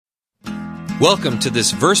Welcome to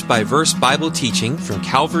this verse-by-verse Bible teaching from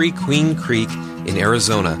Calvary Queen Creek in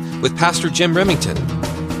Arizona with Pastor Jim Remington.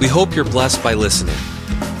 We hope you're blessed by listening.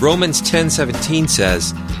 Romans 10:17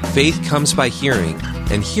 says, "Faith comes by hearing,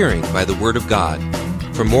 and hearing by the Word of God."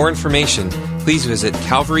 For more information, please visit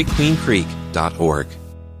calvaryqueencreek.org.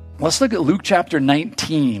 Let's look at Luke chapter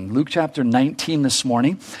 19. Luke chapter 19 this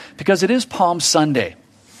morning, because it is Palm Sunday.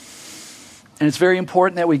 And it's very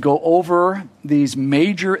important that we go over these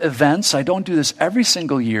major events. I don't do this every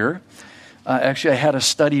single year. Actually, I had a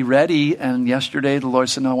study ready, and yesterday the Lord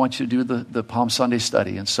said, no, I want you to do the Palm Sunday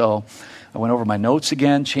study. And so I went over my notes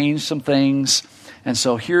again, changed some things. And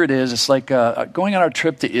so here it is. It's like going on our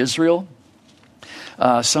trip to Israel.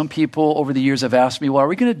 Some people over the years have asked me, well, are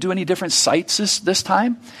we going to do any different sites this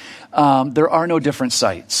time? There are no different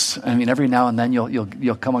sites. I mean, every now and then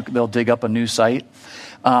you'll come up, they'll dig up a new site.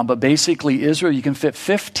 But basically, Israel, you can fit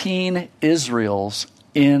 15 Israels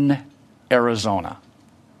in Arizona.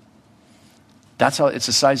 That's how it's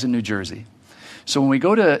the size of New Jersey. So when we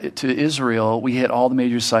go to Israel, we hit all the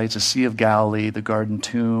major sites: the Sea of Galilee, the Garden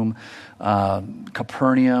Tomb,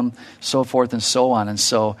 Capernaum, so forth and so on. And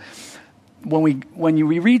so when we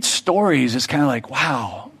read stories, it's kind of like,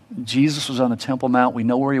 wow. Jesus was on the Temple Mount. We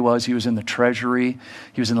know where he was. He was in the treasury.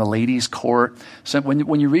 He was in the ladies' court. So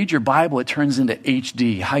when you read your Bible, it turns into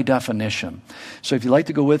HD, high definition. So if you'd like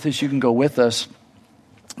to go with us, you can go with us.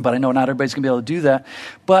 But I know not everybody's going to be able to do that.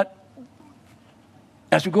 But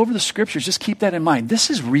as we go over the scriptures, just keep that in mind. This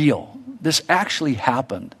is real. This actually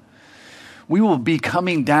happened. We will be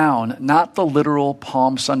coming down, not the literal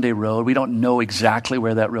Palm Sunday road. We don't know exactly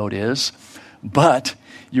where that road is. But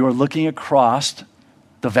you are looking across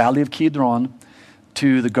the Valley of Kidron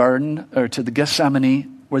to the garden, or to the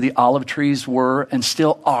Gethsemane, where the olive trees were and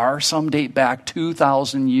still are. Some date back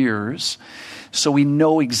 2,000 years. So we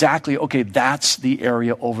know exactly, okay, that's the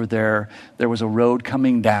area over there. There was a road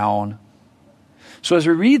coming down. So as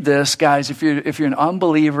we read this, guys, if you're an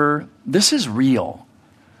unbeliever, this is real.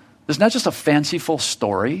 This is not just a fanciful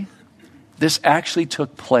story. This actually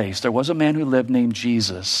took place. There was a man who lived named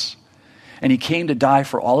Jesus. And he came to die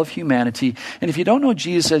for all of humanity. And if you don't know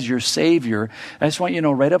Jesus as your Savior, I just want you to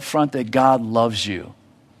know right up front that God loves you.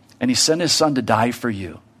 And he sent his Son to die for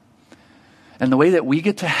you. And the way that we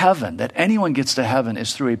get to heaven, that anyone gets to heaven,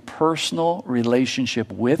 is through a personal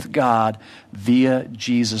relationship with God via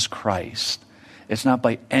Jesus Christ. It's not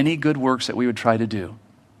by any good works that we would try to do.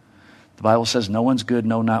 The Bible says no one's good,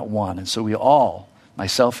 no, not one. And so we all,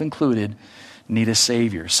 myself included, need a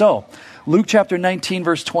Savior. So, Luke chapter 19,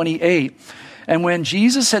 verse 28. And when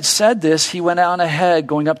Jesus had said this, he went on ahead,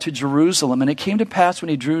 going up to Jerusalem. And it came to pass when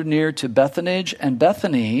he drew near to Bethphage and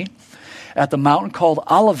Bethany, at the mountain called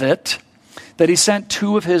Olivet, that he sent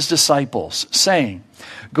two of his disciples, saying,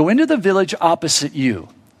 "Go into the village opposite you."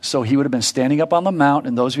 So he would have been standing up on the mount.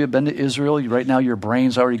 And those of you who have been to Israel, right now your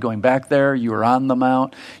brain's already going back there. You are on the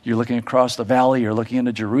mount. You're looking across the valley. You're looking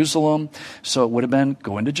into Jerusalem. So it would have been,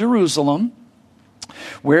 go into Jerusalem,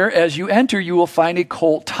 where as you enter, you will find a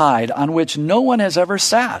colt tied, on which no one has ever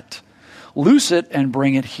sat. Loose it and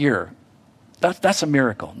bring it here. That's a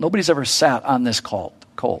miracle. Nobody's ever sat on this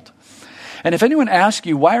colt. And if anyone asks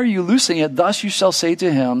you, why are you loosing it? Thus you shall say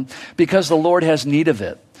to him, because the Lord has need of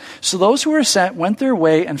it. So those who were sent went their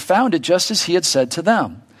way and found it just as he had said to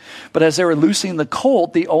them. But as they were loosing the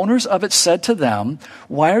colt, the owners of it said to them,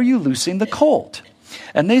 why are you loosing the colt?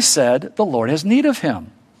 And they said, the Lord has need of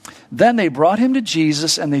him. Then they brought him to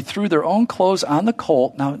Jesus, and they threw their own clothes on the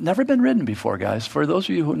colt. Now, never been ridden before, guys. For those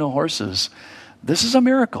of you who know horses, this is a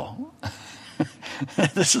miracle.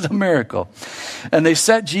 This is a miracle. And they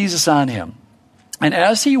set Jesus on him. And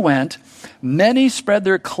as he went, many spread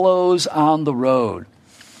their clothes on the road.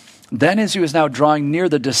 Then as he was now drawing near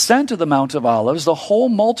the descent of the Mount of Olives, the whole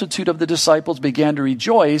multitude of the disciples began to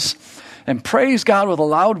rejoice and praise God with a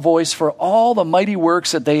loud voice for all the mighty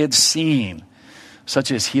works that they had seen,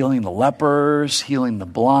 such as healing the lepers, healing the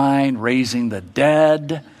blind, raising the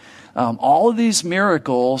dead. All of these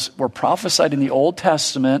miracles were prophesied in the Old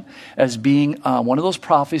Testament as being one of those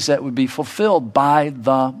prophecies that would be fulfilled by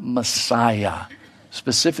the Messiah,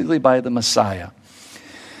 specifically by the Messiah.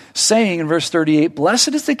 Saying in verse 38,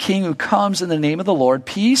 blessed is the King who comes in the name of the Lord,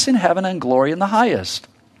 peace in heaven and glory in the highest.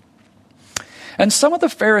 And some of the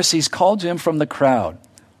Pharisees called to him from the crowd,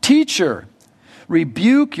 Teacher,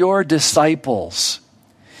 rebuke your disciples.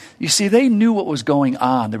 You see, they knew what was going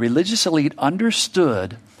on. The religious elite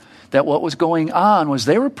understood that what was going on was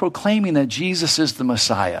they were proclaiming that Jesus is the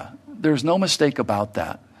Messiah. There's no mistake about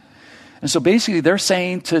that. And so basically they're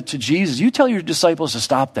saying to Jesus, you tell your disciples to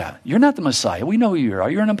stop that. You're not the Messiah. We know who you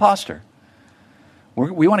are. You're an imposter.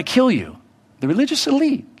 We want to kill you. The religious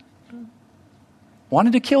elite.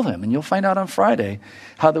 wanted to kill him. And you'll find out on Friday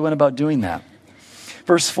how they went about doing that.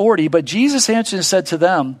 Verse 40, but Jesus answered and said to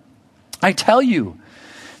them, I tell you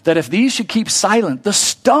that if these should keep silent, the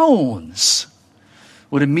stones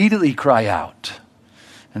would immediately cry out.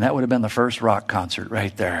 And that would have been the first rock concert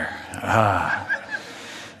right there.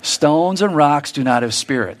 Stones and rocks do not have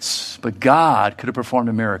spirits, but God could have performed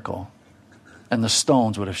a miracle, and the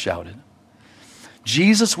stones would have shouted.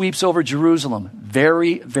 Jesus weeps over Jerusalem.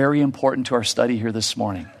 Very, very important to our study here this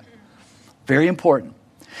morning. Very important.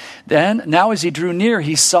 Then, now as he drew near,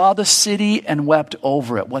 he saw the city and wept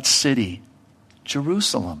over it. What city?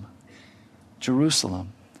 Jerusalem.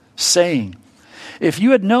 Jerusalem. Saying, if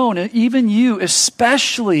you had known, even you,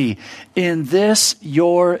 especially in this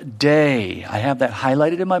your day. I have that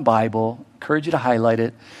highlighted in my Bible. Encourage you to highlight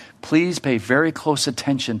it. Please pay very close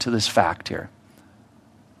attention to this fact here.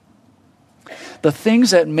 The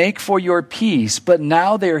things that make for your peace, but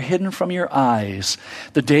now they are hidden from your eyes.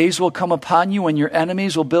 The days will come upon you when your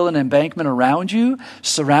enemies will build an embankment around you,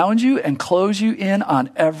 surround you, and close you in on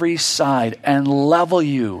every side, and level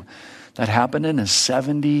you. That happened in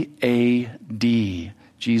 70 A.D.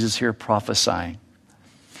 Jesus here prophesying.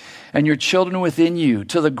 And your children within you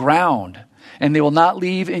to the ground, and they will not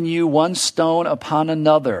leave in you one stone upon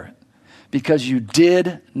another, because you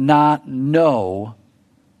did not know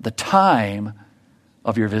the time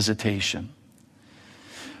of your visitation.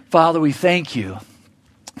 Father, we thank you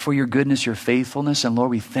for your goodness, your faithfulness, and Lord,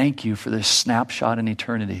 we thank you for this snapshot in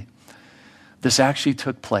eternity. This actually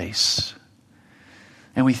took place.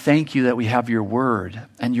 And we thank you that we have your word,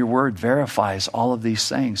 and your word verifies all of these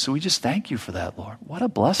things. So we just thank you for that, Lord. What a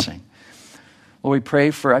blessing. Lord,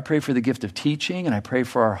 I pray for the gift of teaching, and I pray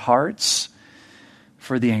for our hearts,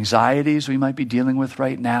 for the anxieties we might be dealing with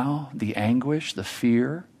right now, the anguish, the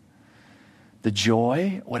fear, the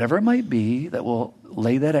joy, whatever it might be, that we'll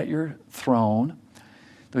lay that at your throne,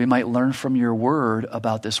 that we might learn from your word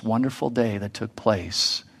about this wonderful day that took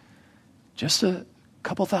place just a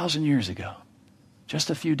couple thousand years ago. Just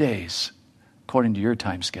a few days, according to your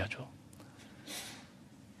time schedule.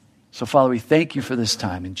 So, Father, we thank you for this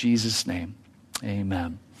time. In Jesus' name,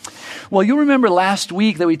 amen. Well, you'll remember last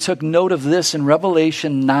week that we took note of this in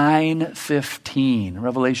Revelation 9:15.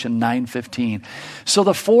 Revelation 9:15. So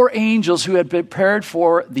the four angels who had prepared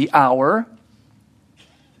for the hour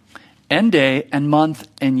and day and month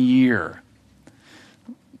and year.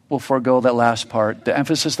 We'll forego that last part. The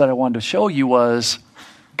emphasis that I wanted to show you was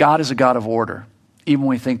God is a God of order, even when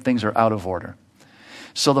we think things are out of order.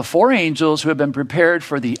 So the four angels who have been prepared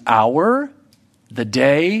for the hour, the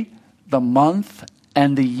day, the month,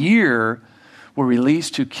 and the year were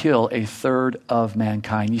released to kill a third of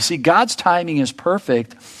mankind. You see, God's timing is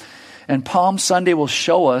perfect, and Palm Sunday will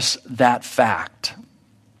show us that fact.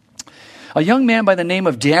 A young man by the name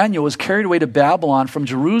of Daniel was carried away to Babylon from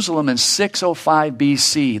Jerusalem in 605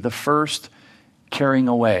 BC, the first carrying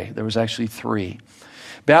away. There was actually three.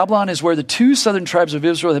 Babylon is where the two southern tribes of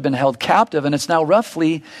Israel had been held captive, and it's now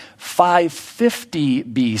roughly 550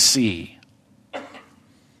 BC.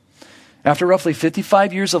 After roughly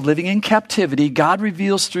 55 years of living in captivity, God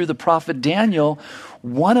reveals through the prophet Daniel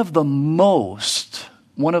one of the most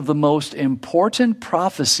important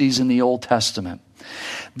prophecies in the Old Testament.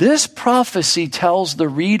 This prophecy tells the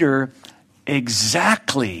reader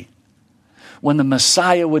exactly when the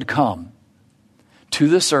Messiah would come to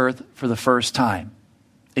this earth for the first time.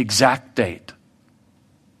 Exact date.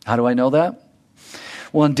 How do I know that?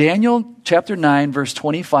 Well, in Daniel chapter 9, verse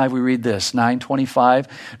 25, we read this, 9:25.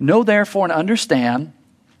 Know therefore and understand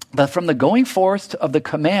that from the going forth of the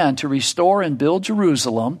command to restore and build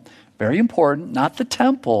Jerusalem, very important, not the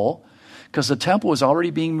temple, because the temple was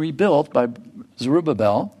already being rebuilt by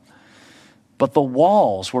Zerubbabel, but the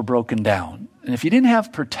walls were broken down. And if you didn't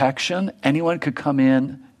have protection, anyone could come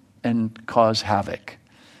in and cause havoc.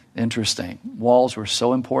 Interesting. Walls were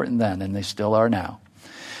so important then, and they still are now.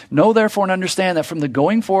 Know therefore and understand that from the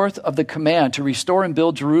going forth of the command to restore and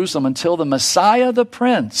build Jerusalem until the Messiah the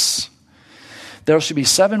Prince, there shall be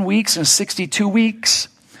 7 weeks and 62 weeks.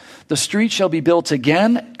 The street shall be built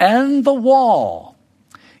again, and the wall,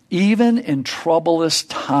 even in troublous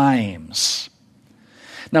times.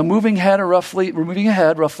 Now, we're moving ahead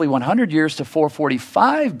roughly 100 years to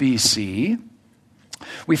 445 BC.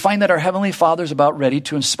 We find that our Heavenly Father is about ready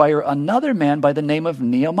to inspire another man by the name of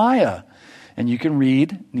Nehemiah. And you can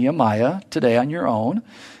read Nehemiah today on your own.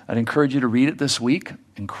 I'd encourage you to read it this week.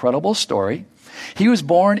 Incredible story. He was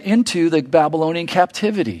born into the Babylonian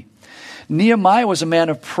captivity. Nehemiah was a man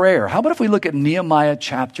of prayer. How about if we look at Nehemiah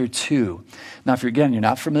chapter 2? Now, if you're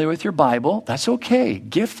not familiar with your Bible, that's okay.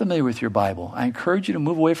 Get familiar with your Bible. I encourage you to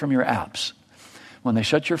move away from your apps. When they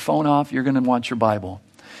shut your phone off, you're going to want your Bible.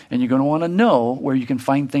 And you're going to want to know where you can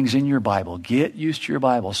find things in your Bible. Get used to your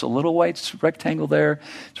Bible. So little white rectangle there,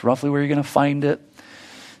 it's roughly where you're going to find it.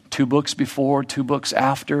 2 books before, 2 books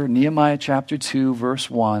after. Nehemiah chapter 2, verse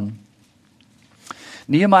 1.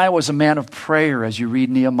 Nehemiah was a man of prayer. As you read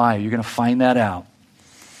Nehemiah, you're going to find that out.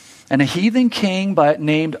 And a heathen king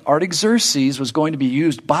named Artaxerxes was going to be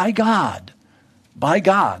used by God,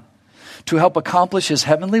 to help accomplish his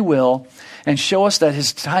heavenly will and show us that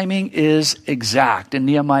his timing is exact. In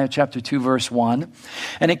Nehemiah chapter 2, verse 1,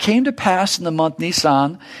 and it came to pass in the month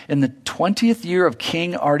Nisan, in the 20th year of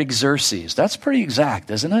King Artaxerxes. That's pretty exact,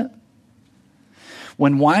 isn't it?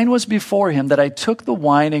 When wine was before him, that I took the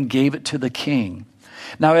wine and gave it to the king.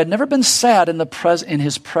 Now, I had never been sad in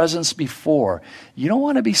his presence before. You don't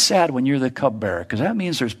want to be sad when you're the cupbearer, because that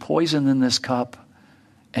means there's poison in this cup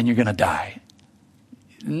and you're going to die.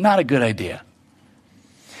 Not a good idea.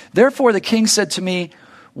 Therefore, the king said to me,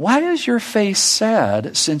 why is your face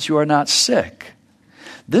sad since you are not sick?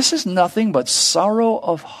 This is nothing but sorrow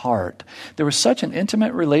of heart. There was such an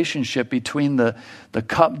intimate relationship between the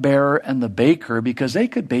cupbearer and the baker because they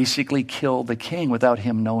could basically kill the king without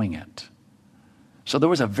him knowing it. So there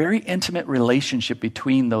was a very intimate relationship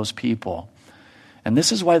between those people. And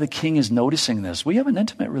this is why the king is noticing this. We have an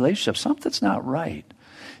intimate relationship. Something's not right.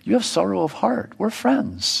 You have sorrow of heart. We're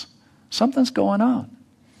friends. Something's going on.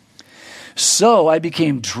 So I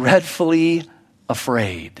became dreadfully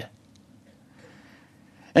afraid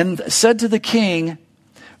and said to the king,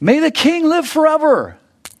 may the king live forever.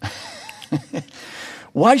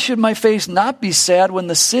 Why should my face not be sad when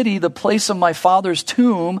the city, the place of my father's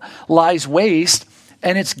tomb, lies waste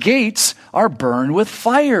and its gates are burned with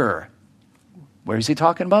fire? Where is he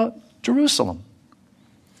talking about? Jerusalem.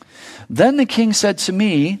 Then the king said to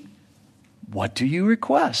me, what do you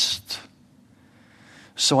request?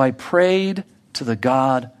 So I prayed to the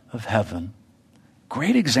God of heaven.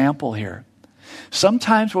 Great example here.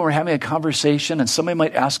 Sometimes when we're having a conversation and somebody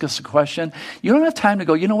might ask us a question, you don't have time to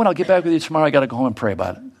go, you know what, I'll get back with you tomorrow. I got to go home and pray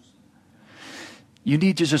about it. You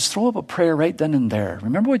need to just throw up a prayer right then and there.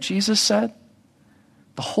 Remember what Jesus said?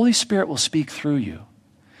 The Holy Spirit will speak through you.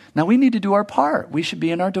 Now we need to do our part. We should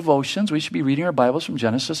be in our devotions. We should be reading our Bibles from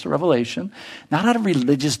Genesis to Revelation, not out of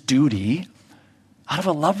religious duty, out of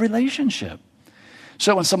a love relationship.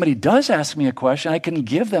 So when somebody does ask me a question, I can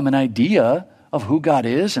give them an idea of who God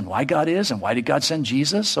is and why did God send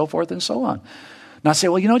Jesus, so forth and so on. Not say,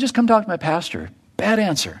 well, just come talk to my pastor. Bad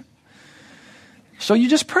answer. So you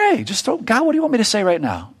just pray. Just throw, God, what do you want me to say right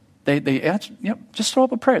now? They answer, just throw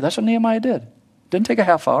up a prayer. That's what Nehemiah did. Didn't take a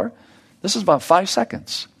half hour. This is about 5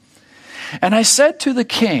 seconds. And I said to the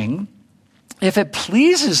king, if it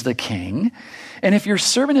pleases the king, and if your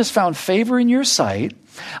servant has found favor in your sight,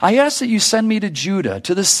 I ask that you send me to Judah,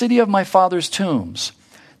 to the city of my father's tombs,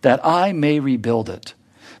 that I may rebuild it.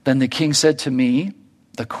 Then the king said to me,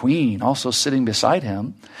 the queen also sitting beside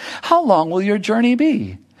him, how long will your journey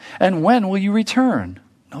be? And when will you return?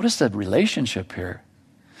 Notice that relationship here.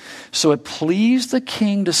 So it pleased the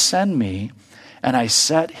king to send me, and I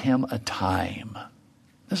set him a time.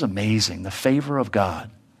 This is amazing. The favor of God.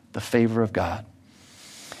 The favor of God.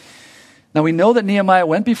 Now we know that Nehemiah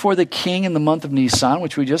went before the king in the month of Nisan,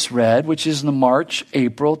 which we just read, which is in the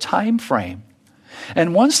March-April time frame.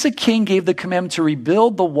 And once the king gave the commandment to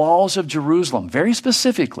rebuild the walls of Jerusalem, very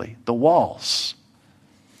specifically, the walls,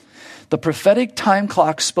 the prophetic time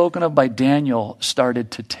clock spoken of by Daniel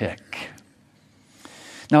started to tick.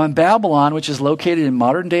 Now in Babylon, which is located in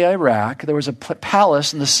modern-day Iraq, there was a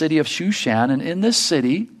palace in the city of Shushan, and in this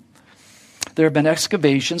city, there have been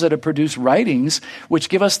excavations that have produced writings which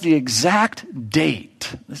give us the exact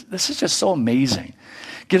date. This is just so amazing.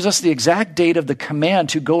 Gives us the exact date of the command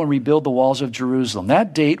to go and rebuild the walls of Jerusalem.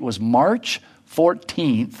 That date was March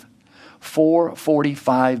 14th,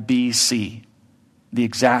 445 BC. The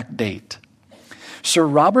exact date. Sir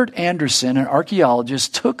Robert Anderson, an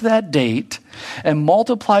archaeologist, took that date and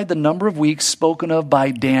multiplied the number of weeks spoken of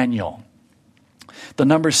by Daniel. The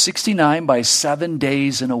number 69 by 7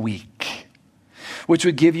 days in a week, which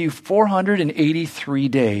would give you 483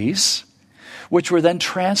 days, which were then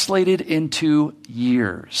translated into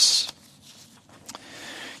years.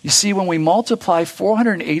 You see, when we multiply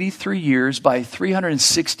 483 years by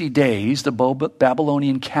 360 days, the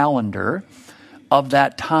Babylonian calendar of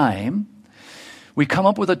that time, we come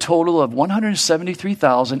up with a total of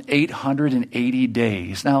 173,880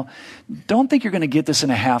 days. Now, don't think you're going to get this in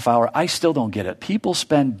a half hour. I still don't get it. People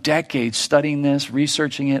spend decades studying this,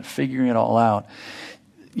 researching it, figuring it all out.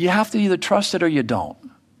 You have to either trust it or you don't.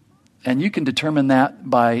 And you can determine that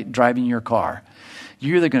by driving your car.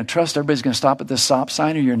 You're either going to trust everybody's going to stop at this stop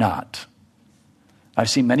sign or you're not. I've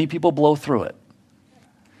seen many people blow through it.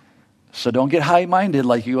 So don't get high-minded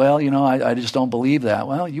like, I just don't believe that.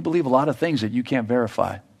 Well, you believe a lot of things that you can't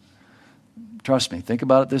verify. Trust me, think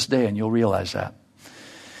about it this day and you'll realize that.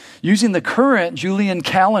 Using the current Julian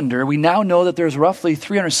calendar, we now know that there's roughly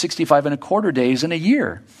 365 and a quarter days in a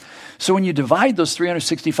year. So when you divide those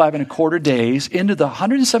 365 and a quarter days into the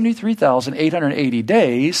 173,880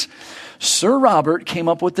 days, Sir Robert came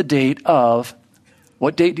up with the date of,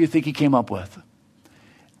 what date do you think he came up with?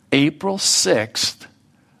 April 6th,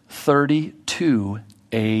 32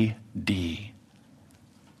 A.D.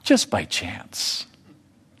 Just by chance.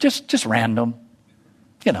 Just random.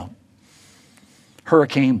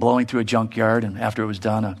 Hurricane blowing through a junkyard, and after it was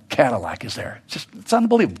done, a Cadillac is there. It's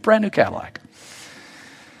unbelievable. Brand new Cadillac.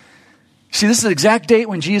 See, this is the exact date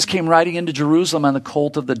when Jesus came riding into Jerusalem on the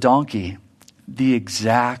colt of the donkey. The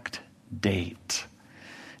exact date.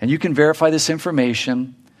 And you can verify this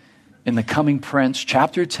information in The Coming Prince,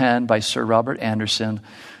 chapter 10, by Sir Robert Anderson,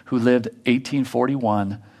 who lived 1841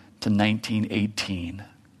 to 1918.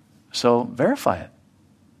 So verify it.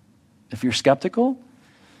 If you're skeptical,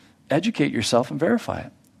 educate yourself and verify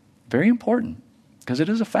it. Very important, because it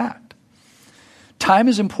is a fact. Time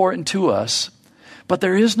is important to us, but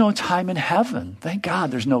there is no time in heaven. Thank God.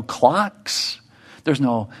 There's no clocks. There's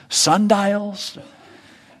no sundials.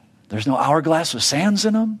 There's no hourglass with sands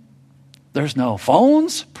in them. There's no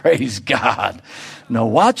phones. Praise God. No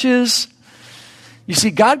watches. You see,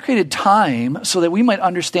 God created time so that we might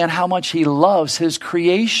understand how much he loves his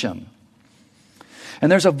creation. And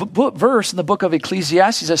there's a verse in the book of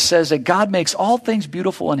Ecclesiastes that says that God makes all things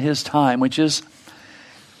beautiful in his time, which is,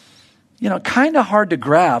 kind of hard to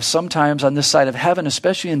grasp sometimes on this side of heaven,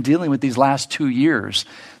 especially in dealing with these last 2 years,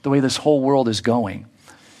 the way this whole world is going.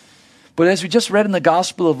 But as we just read in the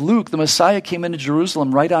Gospel of Luke, the Messiah came into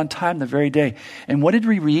Jerusalem right on time the very day. And what did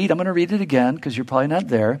we read? I'm going to read it again because you're probably not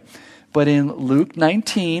there. But in Luke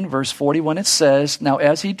 19, verse 41, it says, "Now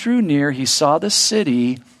as he drew near, he saw the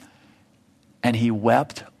city, and he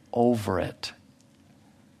wept over it,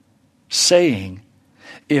 saying,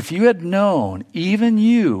 if you had known, even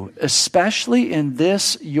you, especially in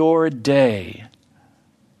this your day."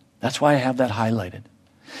 That's why I have that highlighted.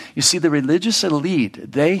 You see, the religious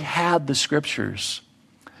elite, they had the scriptures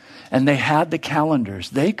and they had the calendars.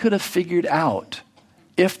 They could have figured out,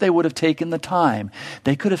 if they would have taken the time,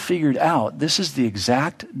 they could have figured out this is the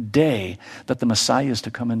exact day that the Messiah is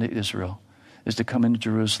to come into Israel, is to come into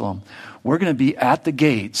Jerusalem. We're going to be at the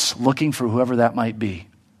gates looking for whoever that might be.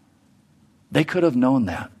 They could have known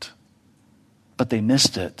that, but they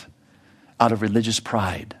missed it out of religious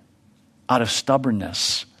pride, out of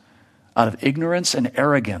stubbornness, out of ignorance and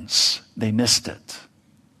arrogance. They missed it.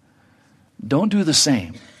 Don't do the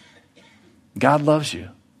same. God loves you.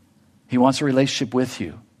 He wants a relationship with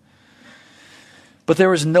you. But there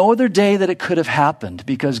was no other day that it could have happened,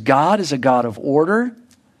 because God is a God of order,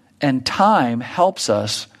 and time helps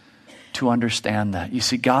us to understand that. You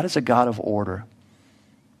see, God is a God of order.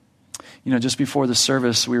 Just before the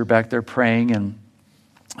service, we were back there praying and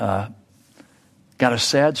got a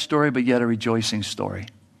sad story, but yet a rejoicing story.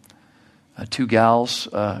 2 gals,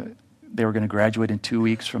 they were going to graduate in 2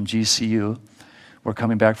 weeks from GCU. Were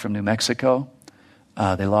coming back from New Mexico.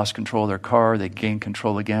 They lost control of their car. They gained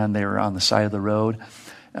control again. They were on the side of the road.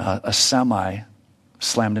 A semi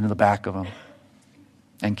slammed into the back of them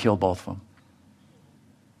and killed both of them.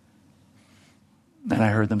 And I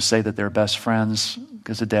heard them say that they're best friends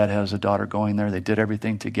because the dad has a daughter going there. They did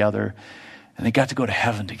everything together, and they got to go to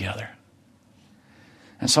heaven together.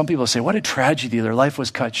 And some people say, what a tragedy. Their life was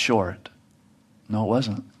cut short. No, it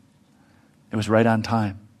wasn't. It was right on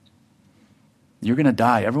time. You're going to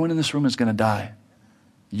die. Everyone in this room is going to die.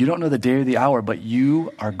 You don't know the day or the hour, but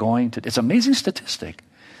you are going to. It's an amazing statistic.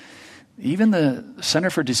 Even the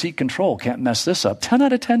Center for Disease Control can't mess this up. 10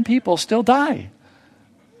 out of 10 people still die.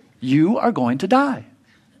 You are going to die.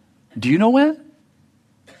 Do you know when?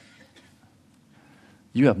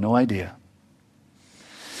 You have no idea.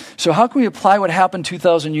 So how can we apply what happened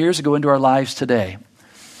 2,000 years ago into our lives today?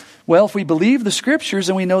 Well, if we believe the scriptures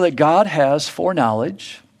and we know that God has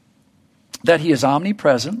foreknowledge, that he is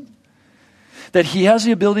omnipresent, that he has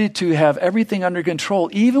the ability to have everything under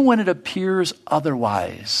control, even when it appears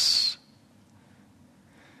otherwise.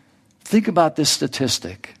 Think about this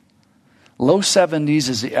statistic. Low 70s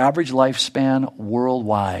is the average lifespan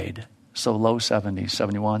worldwide. So low 70s,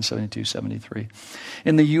 71, 72, 73.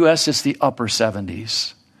 In the U.S., it's the upper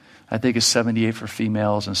 70s. I think it's 78 for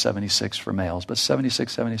females and 76 for males, but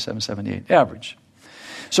 76, 77, 78, average.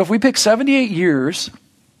 So if we pick 78 years,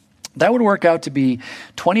 that would work out to be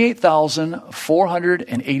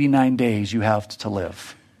 28,489 days you have to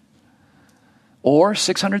live. or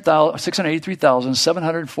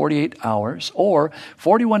 683,748 hours, or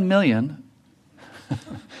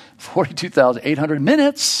 41,042,800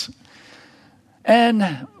 minutes.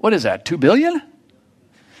 And what is that, 2 billion?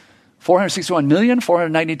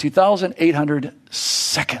 461,492,800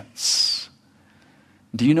 seconds.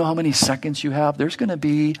 Do you know how many seconds you have? There's going to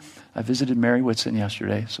be, I visited Mary Whitson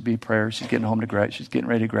yesterday, so be prayer. She's getting home to she's getting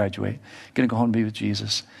ready to graduate, going to go home and be with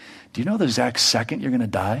Jesus. Do you know the exact second you're going to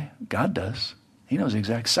die? God does. He knows the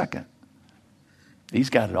exact second. He's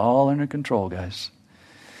got it all under control, guys.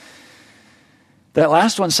 That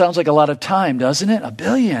last one sounds like a lot of time, doesn't it? 1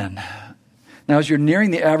 billion. Now, as you're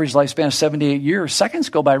nearing the average lifespan of 78 years, seconds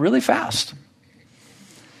go by really fast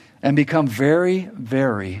and become very,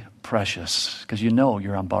 very precious because you know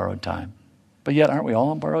you're on borrowed time. But yet, aren't we all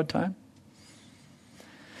on borrowed time?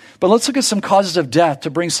 But let's look at some causes of death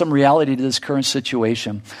to bring some reality to this current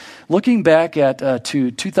situation. Looking back at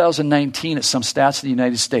to 2019 at some stats in the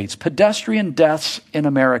United States, pedestrian deaths in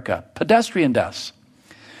America. Pedestrian deaths,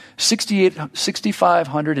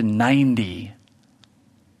 6,590.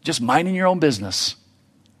 Just minding your own business.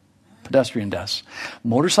 Pedestrian deaths.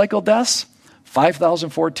 Motorcycle deaths,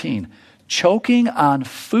 5,014. Choking on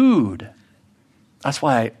food. That's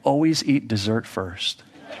why I always eat dessert first.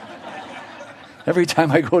 Every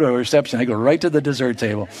time I go to a reception, I go right to the dessert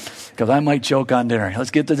table because I might choke on dinner. Let's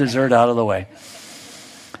get the dessert out of the way.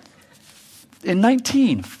 In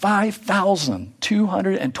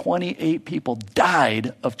 5,228 people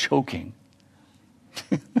died of choking.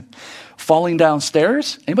 Falling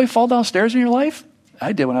downstairs. Anybody fall downstairs in your life?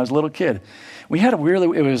 I did when I was a little kid. We had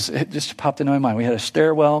it just popped into my mind. We had a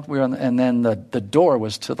stairwell, and then the door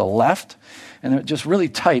was to the left, and it was just really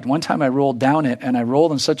tight. One time I rolled down it, and I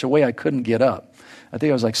rolled in such a way I couldn't get up. I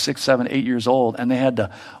think I was like 6, 7, 8 years old, and they had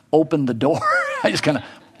to open the door. I just kind of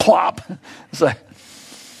plop. It's like,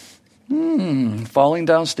 falling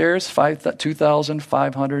downstairs,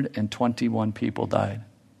 2,521 people died.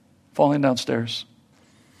 Falling downstairs.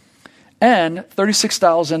 And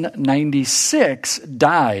 36,096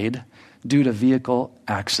 died due to vehicle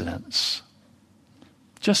accidents.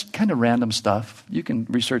 Just kind of random stuff. You can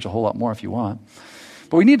research a whole lot more if you want.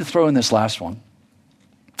 But we need to throw in this last one.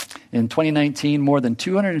 In 2019, more than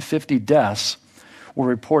 250 deaths were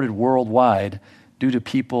reported worldwide due to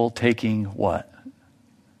people taking what?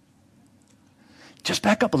 Just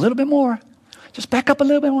back up a little bit more. Just back up a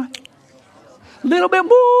little bit more. A little bit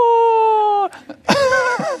more.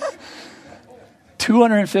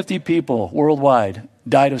 250 people worldwide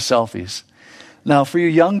died of selfies. Now, for you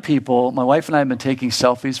young people, my wife and I have been taking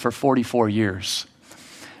selfies for 44 years.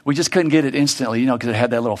 We just couldn't get it instantly, because it had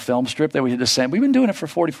that little film strip that we had to send. We've been doing it for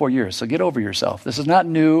 44 years, so get over yourself. This is not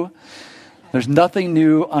new. There's nothing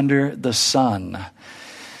new under the sun.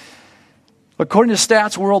 According to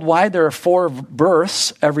stats worldwide, there are 4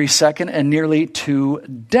 births every second and nearly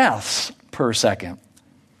 2 deaths per second.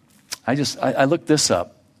 I looked this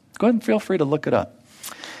up. Go ahead and feel free to look it up.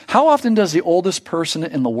 How often does the oldest person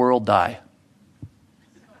in the world die?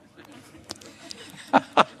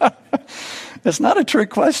 It's not a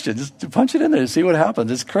trick question. Just punch it in there and see what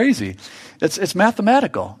happens. It's crazy. It's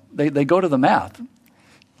mathematical. They go to the math.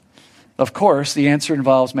 Of course, the answer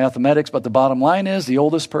involves mathematics, but the bottom line is the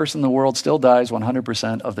oldest person in the world still dies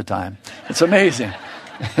 100% of the time. It's amazing.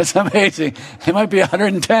 It's amazing. They might be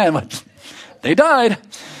 110, but they died.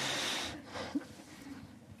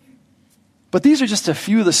 But these are just a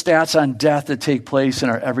few of the stats on death that take place in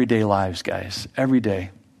our everyday lives, guys. Every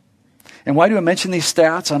day. And why do I mention these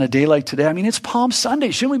stats on a day like today? I mean, it's Palm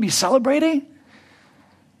Sunday. Shouldn't we be celebrating?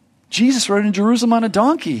 Jesus rode in Jerusalem on a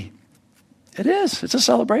donkey. It is. It's a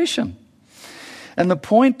celebration. And the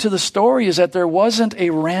point to the story is that there wasn't a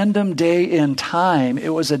random day in time. It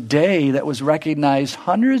was a day that was recognized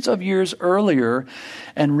hundreds of years earlier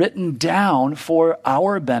and written down for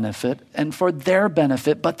our benefit and for their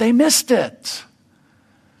benefit, but they missed it.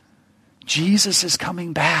 Jesus is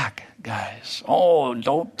coming back, guys. Oh,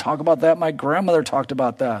 don't talk about that. My grandmother talked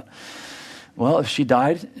about that. Well, if she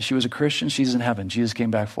died, she was a Christian, she's in heaven. Jesus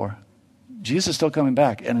came back for her. Jesus is still coming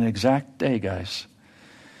back in an exact day, guys.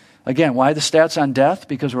 Again, why the stats on death?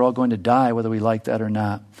 Because we're all going to die, whether we like that or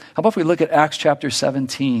not. How about if we look at Acts chapter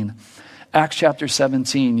 17? Acts chapter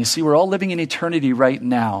 17. You see, we're all living in eternity right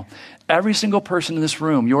now. Every single person in this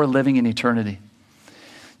room, you're living in eternity.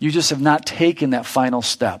 You just have not taken that final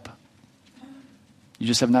step. You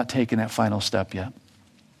just have not taken that final step yet.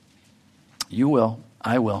 You will.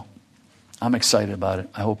 I will. I'm excited about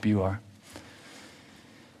it. I hope you are.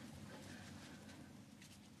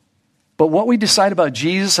 But what we decide about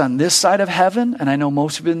Jesus on this side of heaven, and I know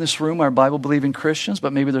most of you in this room are Bible-believing Christians,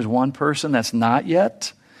 but maybe there's one person that's not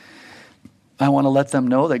yet. I want to let them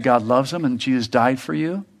know that God loves them and Jesus died for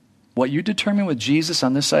you. What you determine with Jesus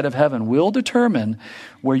on this side of heaven will determine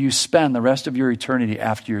where you spend the rest of your eternity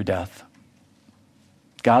after your death.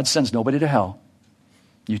 God sends nobody to hell.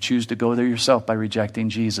 You choose to go there yourself by rejecting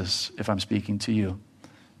Jesus, if I'm speaking to you.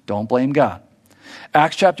 Don't blame God.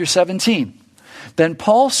 Acts chapter 17. Then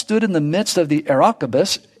Paul stood in the midst of the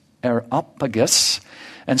Areopagus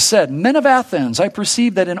and said, Men of Athens, I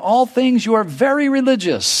perceive that in all things you are very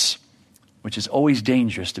religious, which is always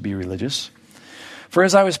dangerous to be religious. For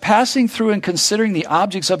as I was passing through and considering the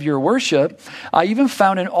objects of your worship, I even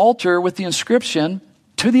found an altar with the inscription,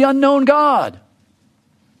 To the unknown God.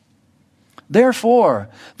 Therefore,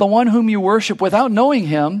 the one whom you worship without knowing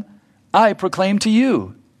him, I proclaim to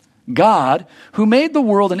you, God, who made the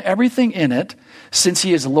world and everything in it, since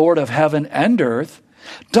he is Lord of heaven and earth,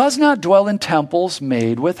 does not dwell in temples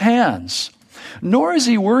made with hands, nor is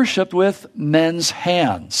he worshipped with men's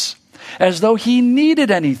hands, as though he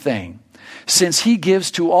needed anything, since he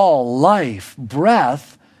gives to all life,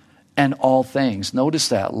 breath, and all things. Notice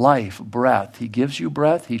that, life, breath. He gives you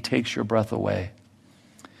breath, he takes your breath away.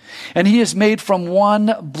 And he is made from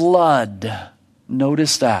one blood.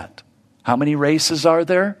 Notice that. How many races are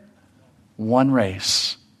there? One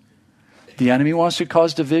race. The enemy wants to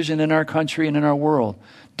cause division in our country and in our world.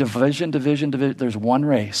 Division. There's one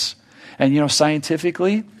race. And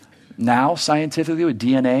scientifically with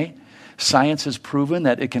DNA, science has proven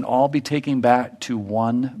that it can all be taken back to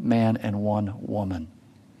one man and one woman.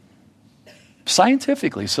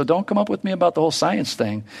 Scientifically. So don't come up with me about the whole science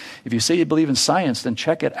thing. If you say you believe in science, then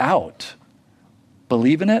check it out.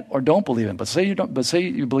 Believe in it or don't believe in it. But say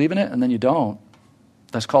you believe in it and then you don't.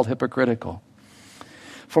 That's called hypocritical.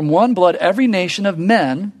 From one blood, every nation of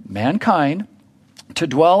men, mankind, to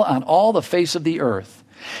dwell on all the face of the earth,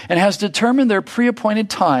 and has determined their pre-appointed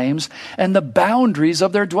times and the boundaries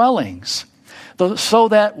of their dwellings. So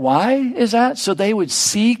that, why is that? So they would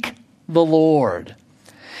seek the Lord,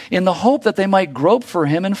 in the hope that they might grope for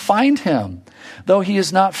him and find him, though he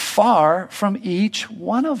is not far from each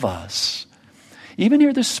one of us. Even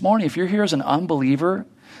here this morning, if you're here as an unbeliever,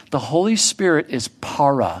 the Holy Spirit is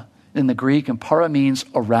para in the Greek, and para means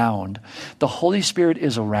around. The Holy Spirit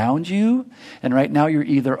is around you, and right now you're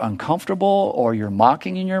either uncomfortable, or you're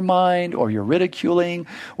mocking in your mind, or you're ridiculing,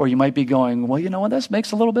 or you might be going, well, you know what, this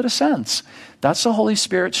makes a little bit of sense. That's the Holy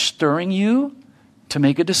Spirit stirring you to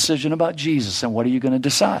make a decision about Jesus, and what are you going to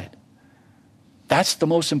decide? That's the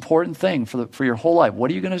most important thing for your whole life. What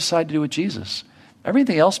are you going to decide to do with Jesus?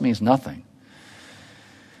 Everything else means nothing.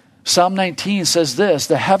 Psalm 19 says this,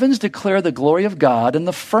 the heavens declare the glory of God, and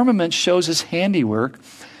the firmament shows his handiwork.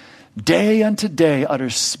 Day unto day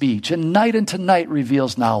utters speech, and night unto night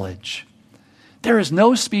reveals knowledge. There is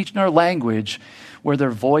no speech nor language where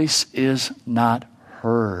their voice is not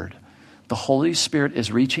heard. The Holy Spirit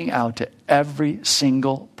is reaching out to every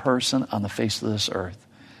single person on the face of this earth.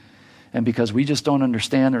 And because we just don't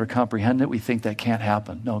understand or comprehend it, we think that can't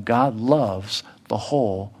happen. No, God loves the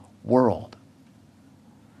whole world.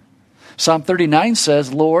 Psalm 39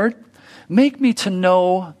 says, Lord, make me to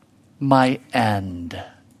know my end.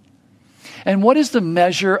 And what is the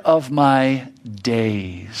measure of my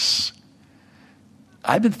days?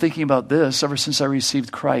 I've been thinking about this ever since I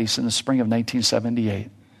received Christ in the spring of 1978.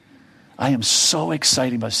 I am so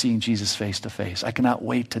excited about seeing Jesus face to face. I cannot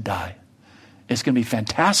wait to die. It's going to be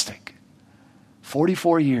fantastic.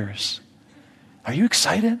 44 years. Are you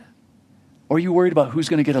excited? Or are you worried about who's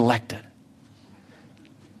going to get elected?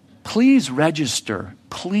 Please register.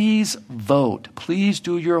 Please vote. Please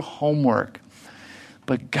do your homework.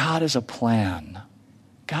 But God has a plan.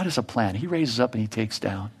 God has a plan. He raises up and he takes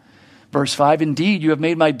down. Verse 5, indeed, you have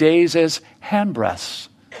made my days as handbreadths,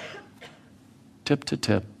 tip to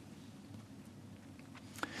tip.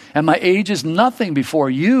 And my age is nothing before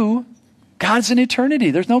you. God's in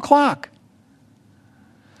eternity. There's no clock.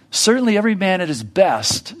 Certainly every man at his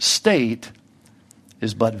best state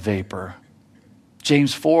is but vapor.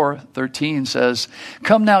 James 4:13 says,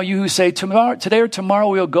 come now, you who say, today or tomorrow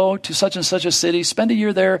we will go to such and such a city, spend a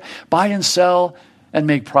year there, buy and sell, and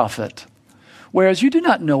make profit. Whereas you do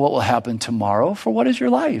not know what will happen tomorrow, for what is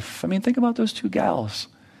your life? I mean, think about those two gals.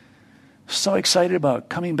 So excited about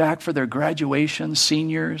coming back for their graduation,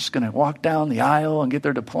 seniors, going to walk down the aisle and get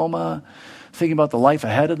their diploma, thinking about the life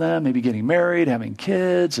ahead of them, maybe getting married, having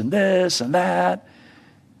kids, and this and that.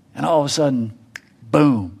 And all of a sudden,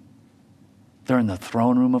 boom, they're in the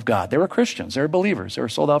throne room of God. They were Christians. They were believers. They were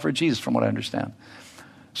sold out for Jesus, from what I understand.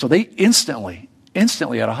 So they instantly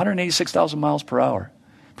at 186,000 miles per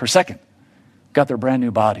second, got their brand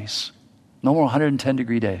new bodies. No more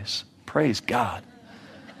 110-degree days. Praise God.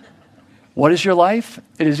 What is your life?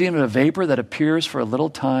 It is even a vapor that appears for a little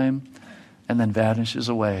time and then vanishes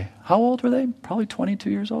away. How old were they? Probably 22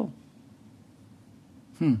 years old.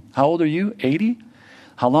 How old are you? 80?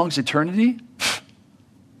 How long is eternity?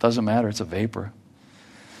 Doesn't matter. It's a vapor.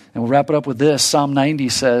 And we'll wrap it up with this. Psalm 90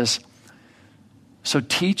 says, so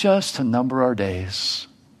teach us to number our days.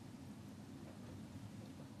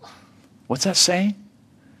 What's that saying?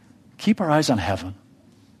 Keep our eyes on heaven.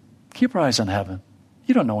 Keep our eyes on heaven.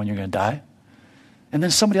 You don't know when you're going to die. And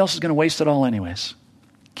then somebody else is going to waste it all anyways.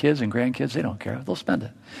 Kids and grandkids, they don't care. They'll spend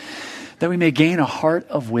it. That we may gain a heart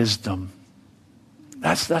of wisdom.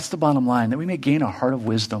 That's the bottom line, that we may gain a heart of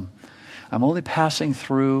wisdom. I'm only passing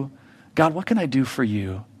through. God, what can I do for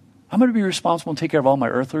you? I'm going to be responsible and take care of all my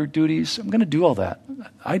earthly duties. I'm going to do all that.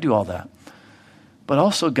 I do all that. But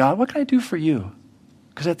also, God, what can I do for you?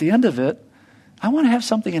 Because at the end of it, I want to have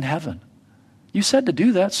something in heaven. You said to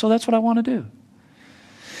do that, so that's what I want to do.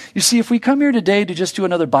 You see, if we come here today to just do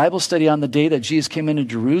another Bible study on the day that Jesus came into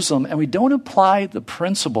Jerusalem and we don't apply the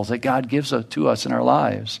principles that God gives to us in our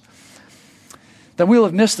lives, then we'll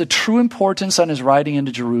have missed the true importance on his riding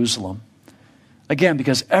into Jerusalem. Again,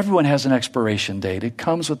 because everyone has an expiration date.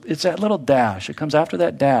 It's that little dash. It comes after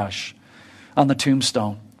that dash on the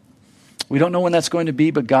tombstone. We don't know when that's going to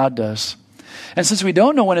be, but God does. And since we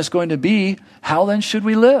don't know when it's going to be, how then should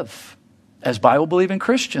we live as Bible-believing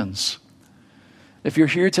Christians? If you're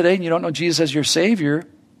here today and you don't know Jesus as your Savior,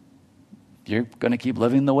 you're going to keep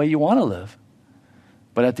living the way you want to live.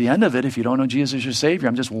 But at the end of it, if you don't know Jesus as your Savior,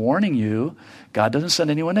 I'm just warning you, God doesn't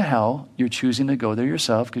send anyone to hell. You're choosing to go there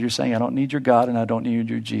yourself because you're saying, I don't need your God and I don't need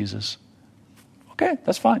your Jesus. Okay,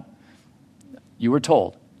 that's fine. You were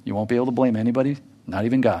told. You won't be able to blame anybody, not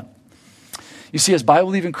even God. You see, as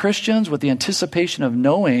Bible-believing Christians, with the anticipation of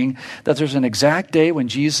knowing that there's an exact day when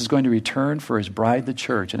Jesus is going to return for his bride, the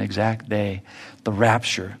church, an exact day, the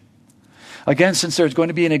rapture. Again, since there's going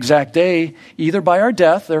to be an exact day, either by our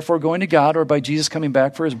death, therefore going to God, or by Jesus coming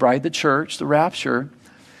back for his bride, the church, the rapture,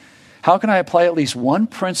 how can I apply at least one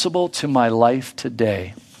principle to my life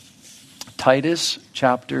today? Titus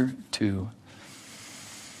chapter 2.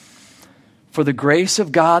 For the grace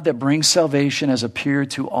of God that brings salvation has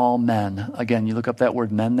appeared to all men. Again, you look up that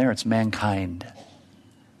word men there, it's mankind.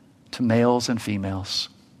 To males and females.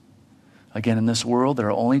 Again, in this world, there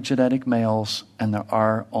are only genetic males and there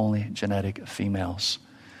are only genetic females.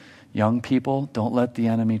 Young people, don't let the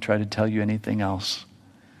enemy try to tell you anything else.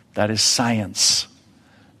 That is science,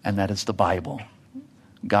 and that is the Bible.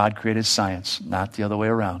 God created science, not the other way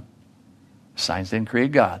around. Science didn't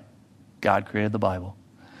create God. God created the Bible.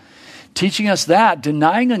 Teaching us that,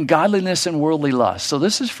 denying ungodliness and worldly lust. So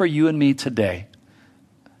this is for you and me today.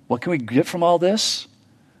 What can we get from all this?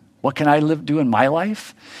 What can I do in my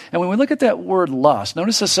life? And when we look at that word lust,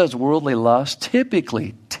 notice it says worldly lust.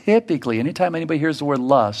 Typically, anytime anybody hears the word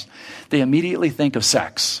lust, they immediately think of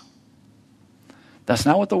sex. That's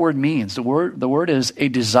not what the word means. The word is a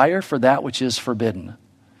desire for that which is forbidden.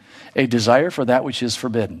 A desire for that which is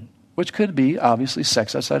forbidden, which could be obviously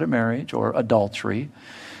sex outside of marriage or adultery,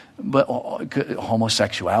 but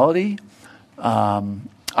homosexuality.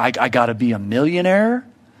 I got to be a millionaire.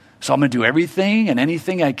 So I'm going to do everything and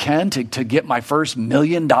anything I can to get my first $1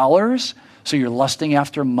 million. So you're lusting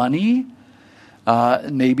after money.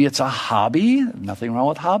 Maybe it's a hobby. Nothing wrong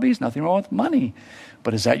with hobbies. Nothing wrong with money.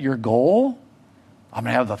 But is that your goal? I'm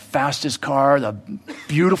going to have the fastest car, the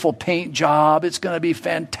beautiful paint job. It's going to be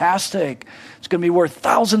fantastic. It's going to be worth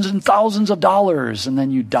thousands and thousands of dollars. And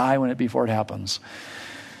then you die before it happens.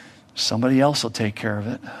 Somebody else will take care of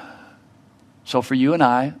it. So for you and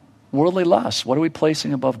I, worldly lust, what are we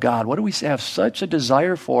placing above God? What do we have such a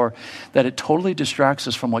desire for that it totally distracts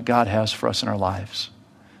us from what God has for us in our lives?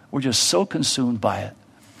 We're just so consumed by it.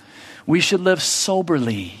 We should live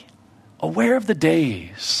soberly, aware of the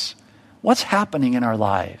days. What's happening in our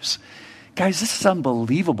lives? Guys, this is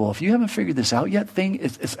unbelievable. If you haven't figured this out yet,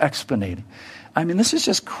 it's explanating. I mean, this is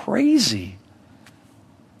just crazy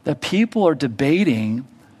that people are debating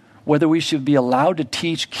whether we should be allowed to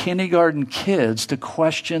teach kindergarten kids to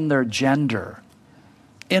question their gender.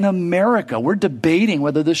 In America, we're debating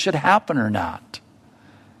whether this should happen or not.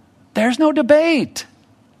 There's no debate.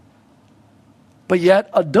 But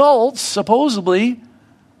yet adults, supposedly,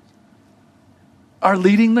 are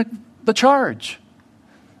leading the charge.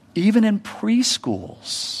 Even in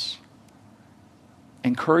preschools,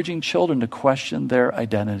 encouraging children to question their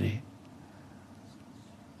identity.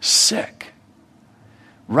 Sick.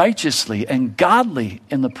 Righteously and godly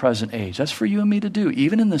in the present age. That's for you and me to do,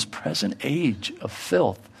 even in this present age of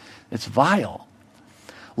filth. It's vile.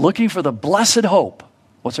 Looking for the blessed hope.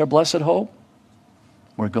 What's our blessed hope?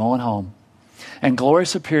 We're going home. and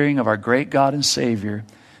glorious appearing of our great God and Savior,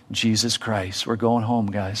 Jesus Christ. We're going home,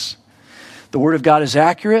 guys. The Word of God is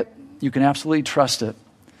accurate. You can absolutely trust it.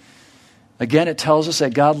 Again, it tells us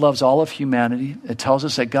that God loves all of humanity. It tells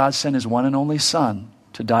us that God sent his one and only Son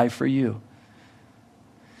to die for you.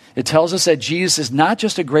 It tells us that Jesus is not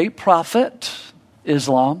just a great prophet,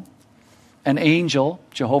 Islam, an angel,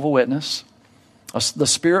 Jehovah's Witness, the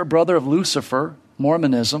spirit brother of Lucifer,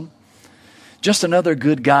 Mormonism, just another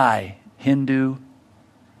good guy, Hindu.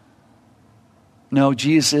 No,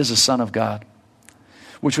 Jesus is a Son of God,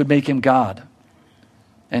 which would make him God,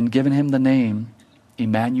 and given him the name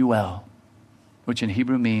Emmanuel, which in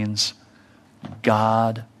Hebrew means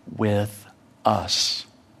God with us.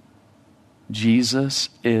 Jesus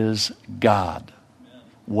is God.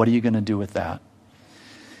 What are you going to do with that?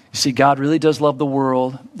 You see, God really does love the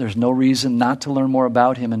world. There's no reason not to learn more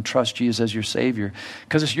about him and trust Jesus as your Savior,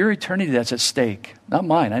 because it's your eternity that's at stake, not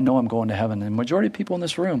mine. I know I'm going to heaven. And the majority of people in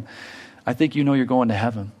this room, I think you know you're going to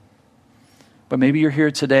heaven. But maybe you're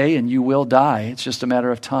here today and you will die. It's just a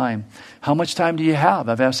matter of time. How much time do you have?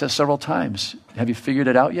 I've asked that several times. Have you figured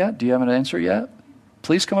it out yet? Do you have an answer yet?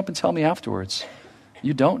 Please come up and tell me afterwards.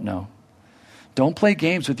 You don't know. Don't play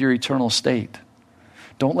games with your eternal state.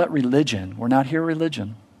 Don't let religion, we're not here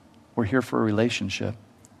religion. We're here for a relationship.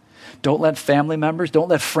 Don't let family members, don't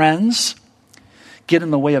let friends get in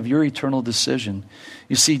the way of your eternal decision.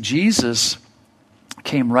 You see, Jesus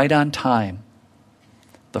came right on time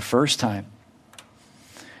the first time.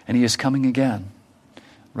 And he is coming again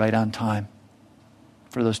right on time.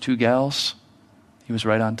 For those two gals, he was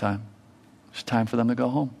right on time. It's time for them to go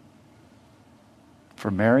home. For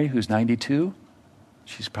Mary, who's 92,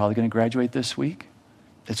 she's probably going to graduate this week.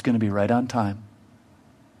 It's going to be right on time.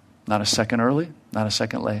 Not a second early, not a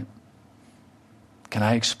second late. Can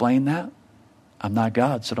I explain that? I'm not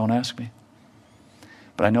God, so don't ask me.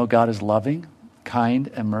 But I know God is loving, kind,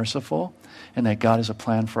 and merciful, and that God has a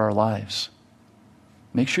plan for our lives.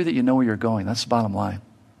 Make sure that you know where you're going. That's the bottom line.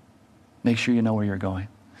 Make sure you know where you're going.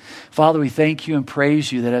 Father, we thank you and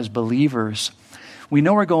praise you that as believers, we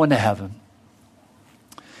know we're going to heaven.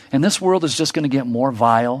 And this world is just going to get more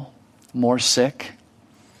vile, more sick.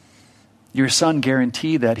 Your Son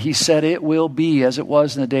guaranteed that. He said it will be as it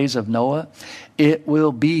was in the days of Noah. It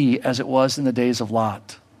will be as it was in the days of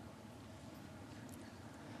Lot.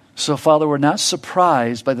 So, Father, we're not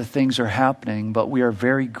surprised by the things that are happening, but we are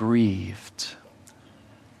very grieved.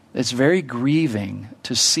 It's very grieving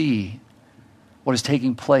to see what is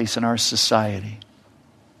taking place in our society.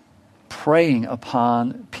 Preying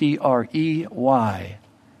upon, P-R-E-Y,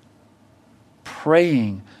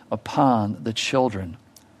 preying upon the children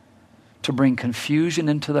to bring confusion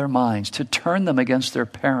into their minds, to turn them against their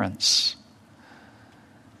parents.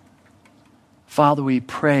 Father, we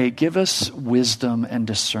pray, give us wisdom and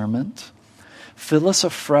discernment. Fill us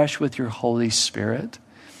afresh with your Holy Spirit.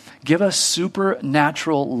 Give us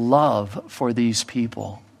supernatural love for these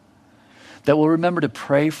people, that we'll remember to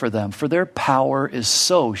pray for them, for their power is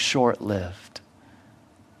so short-lived.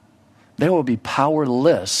 They will be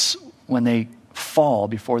powerless when they fall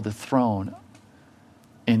before the throne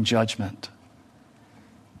in judgment.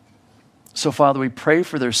 So, Father, we pray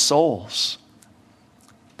for their souls,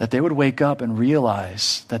 that they would wake up and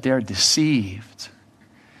realize that they are deceived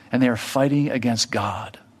and they are fighting against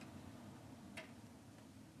God.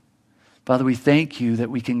 Father, we thank you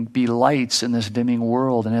that we can be lights in this dimming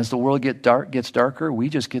world, and as the world gets darker, we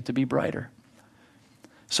just get to be brighter.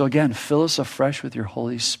 So again, fill us afresh with your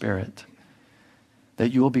Holy Spirit,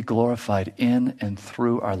 that you will be glorified in and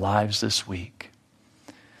through our lives this week.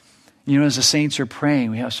 You know, as the saints are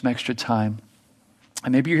praying, we have some extra time.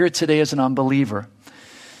 And maybe you're here today as an unbeliever.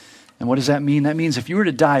 And what does that mean? That means if you were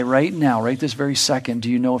to die right now, right this very second, do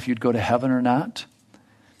you know if you'd go to heaven or not?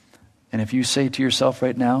 And if you say to yourself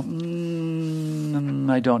right now,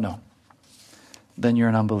 I don't know, then you're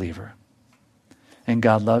an unbeliever. And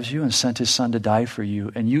God loves you and sent his Son to die for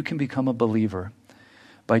you. And you can become a believer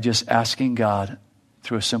by just asking God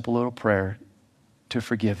through a simple little prayer to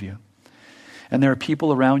forgive you. And there are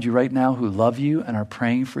people around you right now who love you and are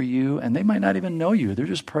praying for you, and they might not even know you. They're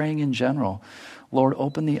just praying in general. Lord,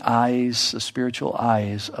 open the eyes, the spiritual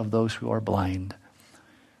eyes of those who are blind,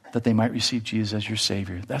 that they might receive Jesus as your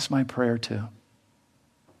Savior. That's my prayer too.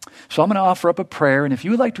 So I'm going to offer up a prayer, and if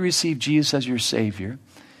you would like to receive Jesus as your Savior,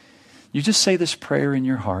 you just say this prayer in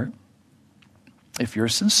your heart. If you're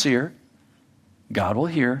sincere, God will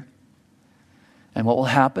hear. And what will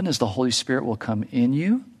happen is the Holy Spirit will come in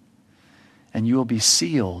you, and you will be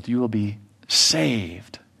sealed. You will be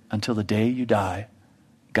saved until the day you die.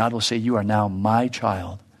 God will say, you are now my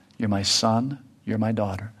child. You're my son. You're my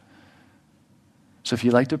daughter. So if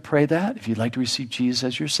you'd like to pray that, if you'd like to receive Jesus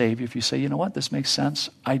as your Savior, if you say, you know what, this makes sense,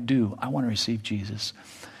 I do. I want to receive Jesus.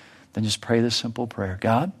 Then just pray this simple prayer.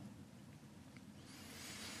 God,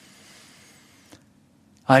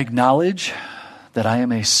 I acknowledge that I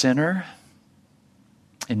am a sinner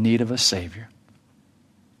in need of a Savior.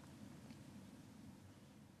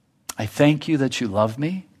 I thank you that you love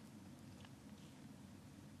me.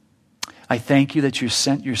 I thank you that you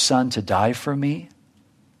sent your Son to die for me.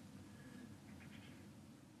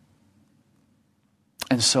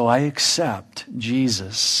 And so I accept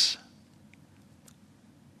Jesus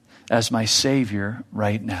as my Savior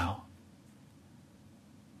right now.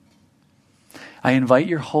 I invite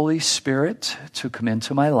your Holy Spirit to come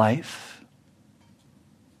into my life.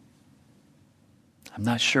 I'm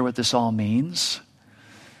not sure what this all means,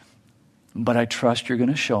 but I trust you're going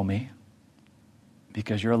to show me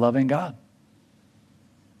because you're a loving God.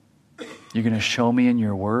 You're going to show me in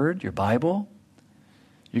your word, your Bible.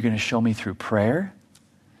 You're going to show me through prayer.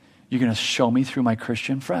 You're going to show me through my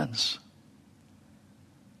Christian friends.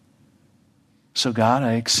 So God,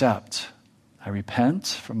 I accept. I repent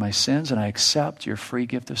from my sins and I accept your free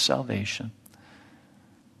gift of salvation.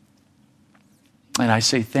 And I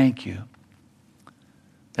say thank you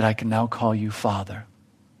that I can now call you Father,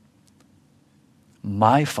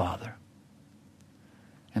 my Father,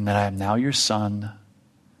 and that I am now your son,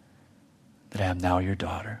 that I am now your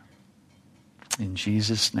daughter. In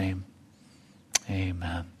Jesus' name,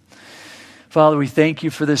 amen. Father, we thank you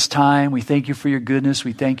for this time. We thank you for your goodness.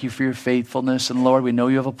 We thank you for your faithfulness. And Lord, we know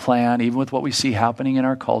you have a plan, even with what we see happening in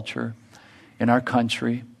our culture, in our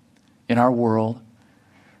country, in our world.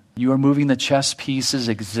 You are moving the chess pieces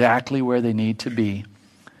exactly where they need to be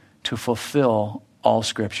to fulfill all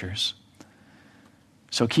scriptures.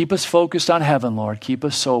 So keep us focused on heaven, Lord. Keep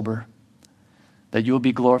us sober, that you will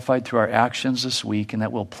be glorified through our actions this week, and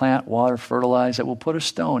that we'll plant, water, fertilize, that we'll put a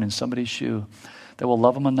stone in somebody's shoe, that will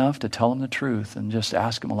love them enough to tell them the truth and just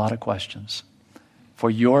ask them a lot of questions.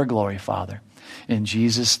 For your glory, Father. In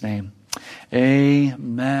Jesus' name,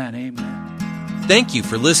 amen. Amen. Thank you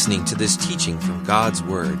for listening to this teaching from God's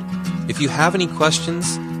Word. If you have any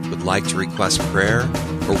questions, would like to request prayer,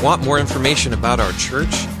 or want more information about our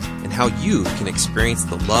church and how you can experience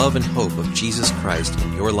the love and hope of Jesus Christ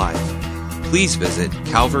in your life, please visit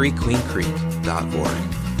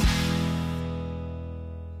calvaryqueencreek.org.